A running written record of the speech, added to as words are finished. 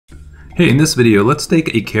Hey, in this video, let's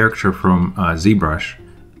take a character from zBrush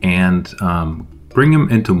and bring him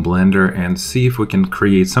into Blender and see if we can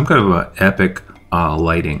create some kind of a epic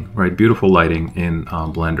lighting, right? Beautiful lighting in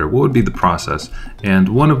Blender. What would be the process? And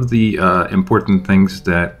one of the important things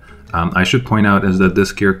that I should point out is that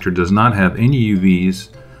this character does not have any UVs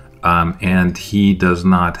and he does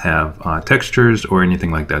not have textures or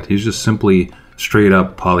anything like that. He's just simply straight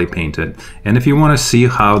up poly painted. And if you want to see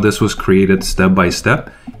how this was created step by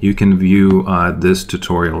step, you can view this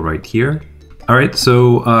tutorial right here. All right,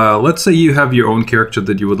 so let's say you have your own character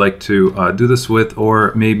that you would like to do this with,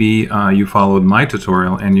 or maybe you followed my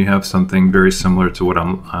tutorial and you have something very similar to what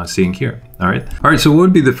I'm seeing here. All right, so what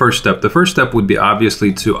would be the first step? The first step would be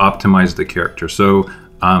obviously to optimize the character. So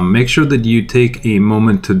make sure that you take a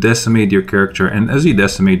moment to decimate your character, and as you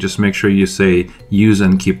decimate, just make sure you say use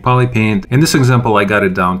and keep polypaint. In this example, I got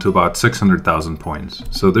it down to about 600,000 points.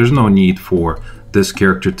 So there's no need for this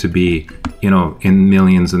character to be, in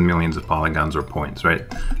millions and millions of polygons or points, right?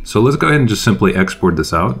 So let's go ahead and just simply export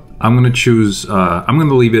this out. I'm going to choose, I'm going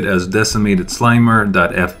to leave it as decimated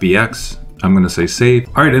slimer.fbx. I'm going to say save.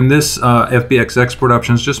 All right, in this FBX export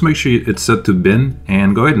options, just make sure it's set to bin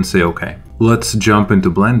and go ahead and say OK. Let's jump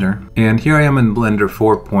into Blender. And here I am in Blender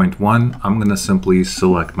 4.1. I'm going to simply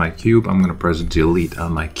select my cube. I'm going to press delete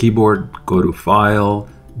on my keyboard, go to File,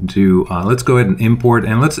 let's go ahead and import,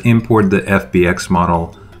 and let's import the FBX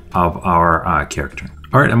model of our character.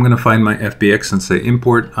 All right, I'm going to find my FBX and say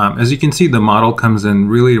import. As you can see, the model comes in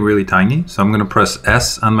really, really tiny. So I'm going to press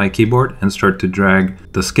S on my keyboard and start to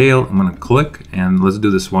drag the scale. I'm going to click, and let's do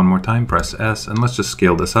this one more time. Press S, and let's just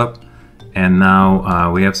scale this up. And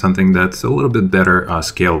now we have something that's a little bit better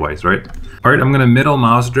scale-wise, right? All right, I'm going to middle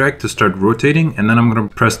mouse drag to start rotating, and then I'm going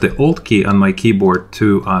to press the Alt key on my keyboard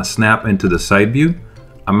to snap into the side view.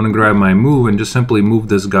 I'm going to grab my move and just simply move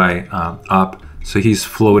this guy up so he's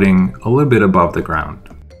floating a little bit above the ground.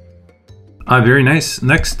 Very nice.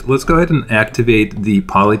 Next, let's go ahead and activate the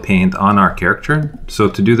poly paint on our character. So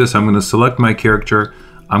to do this, I'm going to select my character.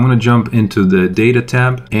 I'm going to jump into the data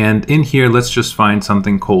tab, and in here, let's just find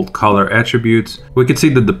something called color attributes. We can see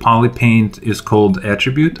that the poly paint is called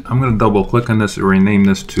attribute. I'm going to double click on this and rename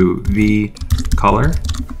this to V color.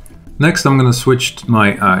 Next, I'm going to switch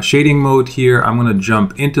my shading mode here. I'm going to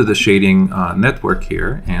jump into the shading network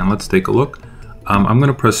here, and let's take a look. I'm going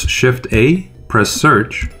to press Shift A, press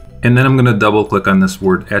search, and then I'm going to double click on this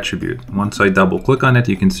word attribute. Once I double click on it,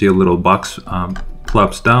 you can see a little box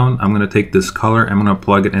plops down. I'm going to take this color, I'm going to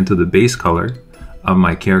plug it into the base color of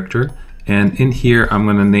my character, and in here I'm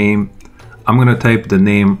going to type the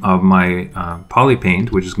name of my poly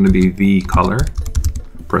paint, which is going to be V color.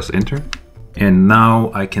 Press enter. And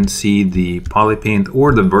now I can see the poly paint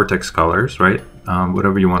or the vertex colors, right?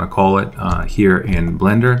 Whatever you want to call it here in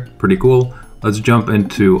Blender. Pretty cool. Let's jump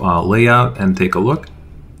into layout and take a look.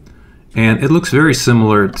 And it looks very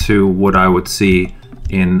similar to what I would see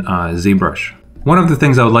in zBrush. One of the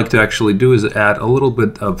things I would like to actually do is add a little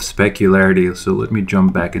bit of specularity. So let me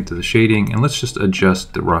jump back into the shading and let's just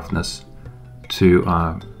adjust the roughness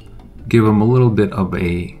to give them a little bit of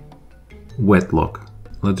a wet look.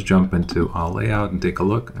 Let's jump into our layout and take a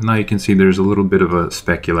look. And now you can see there's a little bit of a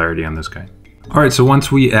specularity on this guy. All right, so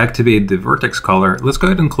once we activate the vertex color, let's go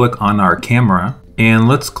ahead and click on our camera. And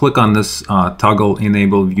let's click on this toggle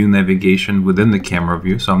enable view navigation within the camera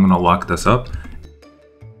view. So I'm going to lock this up.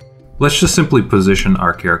 Let's just simply position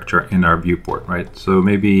our character in our viewport, right? So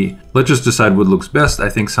maybe let's just decide what looks best. I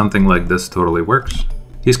think something like this totally works.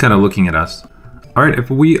 He's kind of looking at us. All right, if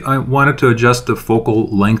we wanted to adjust the focal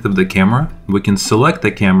length of the camera, we can select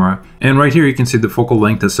the camera, and right here you can see the focal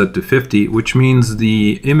length is set to 50, which means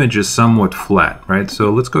the image is somewhat flat, right?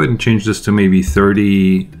 So let's go ahead and change this to maybe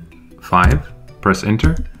 35, press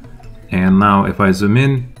enter. And now if I zoom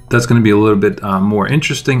in, that's going to be a little bit more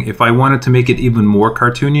interesting. If I wanted to make it even more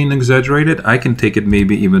cartoony and exaggerated, I can take it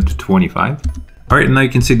maybe even to 25. All right, now you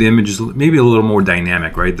can see the image is maybe a little more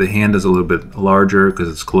dynamic, right? The hand is a little bit larger because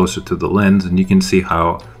it's closer to the lens, and you can see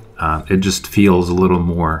how it just feels a little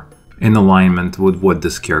more in alignment with what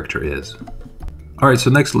this character is. All right, so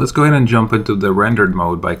next let's go ahead and jump into the rendered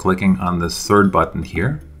mode by clicking on this third button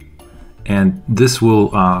here. And this will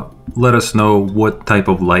let us know what type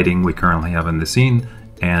of lighting we currently have in the scene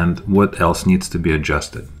and what else needs to be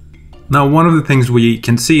adjusted. Now, one of the things we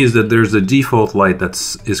can see is that there's a default light that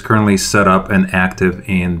is currently set up and active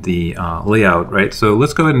in the layout, right? So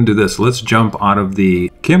let's go ahead and do this. Let's jump out of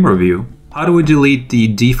the camera view How do we delete the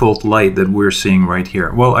default light that we're seeing right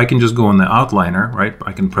here? Well, I can just go in the outliner, right?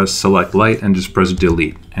 I can press select light and just press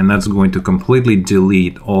delete. And that's going to completely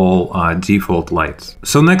delete all default lights.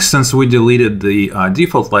 So next, since we deleted the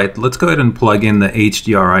default light, let's go ahead and plug in the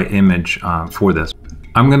HDRI image for this.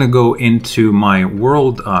 I'm gonna go into my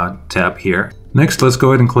world tab here. Next, let's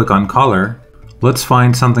go ahead and click on color. Let's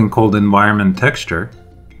find something called environment texture.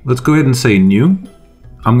 Let's go ahead and say new.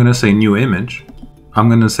 I'm gonna say new image. I'm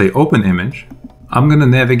going to say open image. I'm going to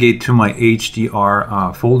navigate to my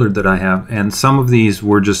HDR folder that I have, and some of these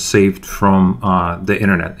were just saved from the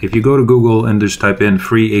internet. If you go to Google and just type in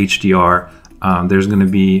free HDR, there's going to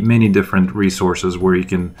be many different resources where you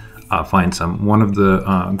can find some. One of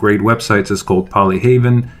the great websites is called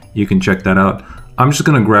Polyhaven. You can check that out. I'm just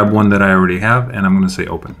going to grab one that I already have, and I'm going to say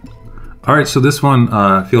open. All right, so this one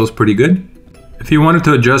feels pretty good. If you wanted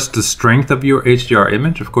to adjust the strength of your HDR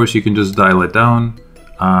image, of course, you can just dial it down.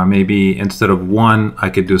 Maybe instead of 1, I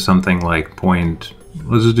could do something like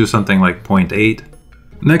let's just do something like 0.8.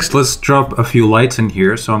 Next, let's drop a few lights in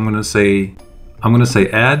here. So I'm gonna say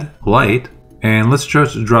add light, and let's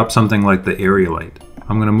just drop something like the area light.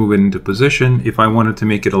 I'm gonna move it into position. If I wanted to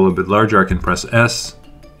make it a little bit larger, I can press S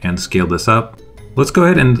and scale this up. Let's go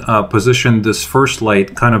ahead and position this first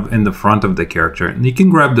light kind of in the front of the character. And you can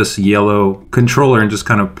grab this yellow controller and just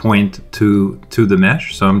kind of point to the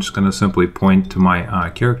mesh. So I'm just going to simply point to my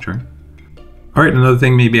character. All right, another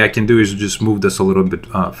thing maybe I can do is just move this a little bit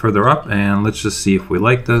further up, and let's just see if we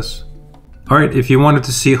like this. All right, if you wanted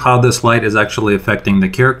to see how this light is actually affecting the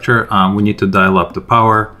character, we need to dial up the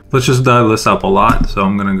power. Let's just dial this up a lot. So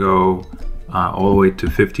I'm going to go all the way to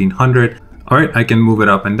 1500. All right, I can move it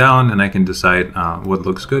up and down, and I can decide what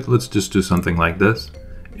looks good. Let's just do something like this.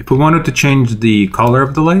 If we wanted to change the color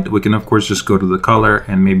of the light, we can of course just go to the color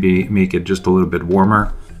and maybe make it just a little bit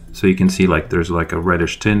warmer. So you can see like there's like a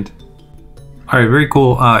reddish tint. All right, very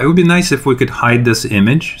cool. It would be nice if we could hide this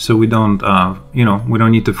image so we don't, we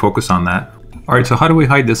don't need to focus on that. All right, so how do we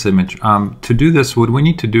hide this image? To do this, what we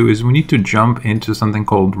need to do is we need to jump into something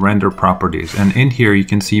called render properties. And in here, you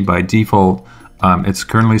can see by default, it's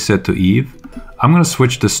currently set to Eve. I'm going to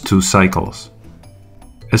switch this to cycles.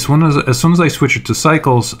 As soon as I switch it to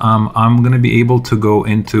cycles, I'm going to be able to go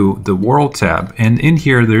into the world tab. And in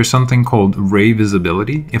here, there's something called ray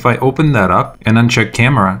visibility. If I open that up and uncheck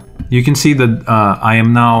camera, you can see that I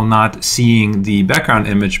am now not seeing the background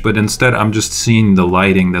image, but instead I'm just seeing the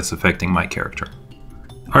lighting that's affecting my character.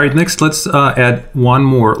 All right, next let's add one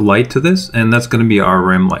more light to this, and that's going to be our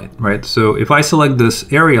rim light, right? So if I select this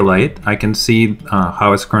area light, I can see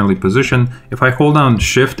how it's currently positioned. If I hold down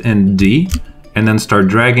Shift and D and then start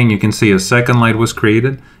dragging, you can see a second light was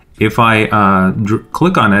created. If I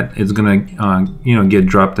click on it, it's going to get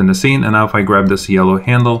dropped in the scene. And now if I grab this yellow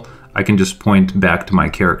handle, I can just point back to my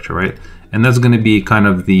character, right? And that's going to be kind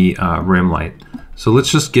of the rim light. So let's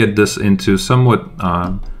just get this into somewhat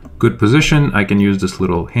good position. I can use this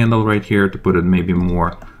little handle right here to put it maybe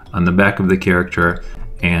more on the back of the character.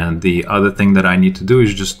 And the other thing that I need to do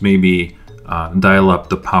is just maybe dial up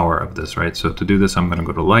the power of this, right? So to do this, I'm going to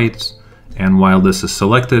go to lights. And while this is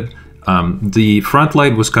selected, the front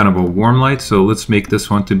light was kind of a warm light. So let's make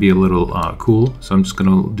this one to be a little cool. So I'm just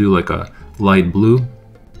going to do like a light blue.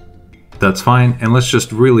 That's fine. And let's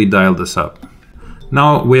just really dial this up.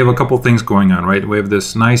 Now we have a couple things going on, right? We have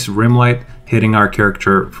this nice rim light hitting our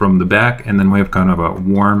character from the back, and then we have kind of a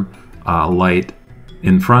warm light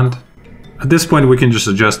in front. At this point, we can just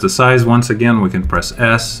adjust the size. Once again, we can press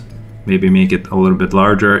S, maybe make it a little bit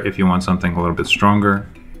larger if you want something a little bit stronger.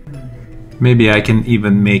 Maybe I can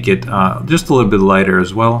even make it just a little bit lighter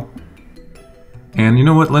as well. And you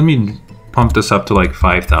know what? Let me pump this up to like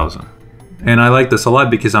 5,000. And I like this a lot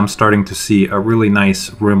because I'm starting to see a really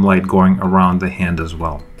nice rim light going around the hand as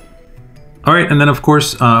well. All right, and then of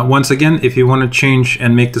course, once again, if you want to change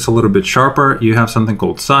and make this a little bit sharper, you have something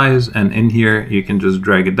called size, and in here you can just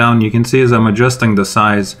drag it down. You can see as I'm adjusting the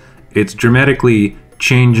size, it's dramatically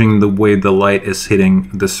changing the way the light is hitting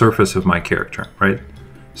the surface of my character, right?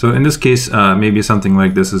 So in this case, maybe something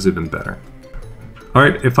like this is even better. All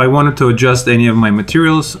right, if I wanted to adjust any of my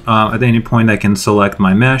materials, at any point I can select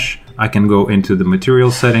my mesh. I can go into the material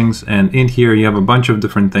settings, and in here you have a bunch of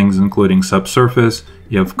different things, including subsurface,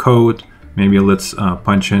 you have coat. Maybe let's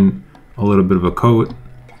punch in a little bit of a coat,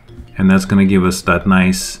 and that's going to give us that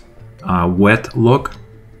nice wet look,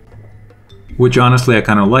 which honestly I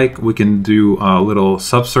kind of like. We can do a little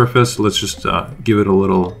subsurface. Let's just give it a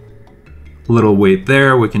little weight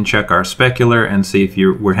there. We can check our specular and see if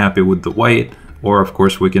we're happy with the white, or of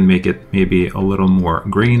course we can make it maybe a little more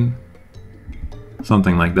green.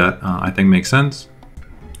 Something like that I think makes sense.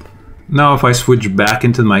 Now if I switch back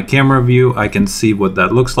into my camera view, I can see what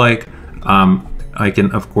that looks like. I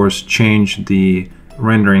can of course change the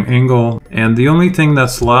rendering angle, and the only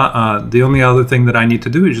other thing that I need to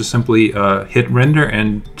do is just simply hit render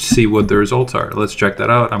and see what the results are. Let's check that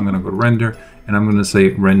out. I'm going to go to render and I'm going to say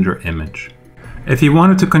render image. If you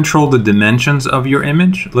wanted to control the dimensions of your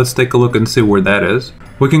image, let's take a look and see where that is.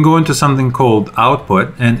 We can go into something called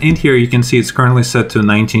output, and in here you can see it's currently set to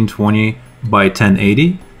 1920 by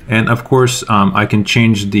 1080, and of course I can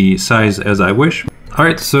change the size as I wish.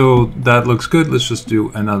 Alright, so that looks good. Let's just do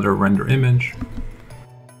another render image.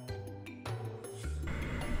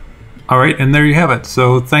 Alright, and there you have it.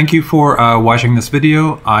 So thank you for watching this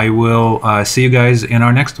video. I will see you guys in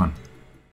our next one.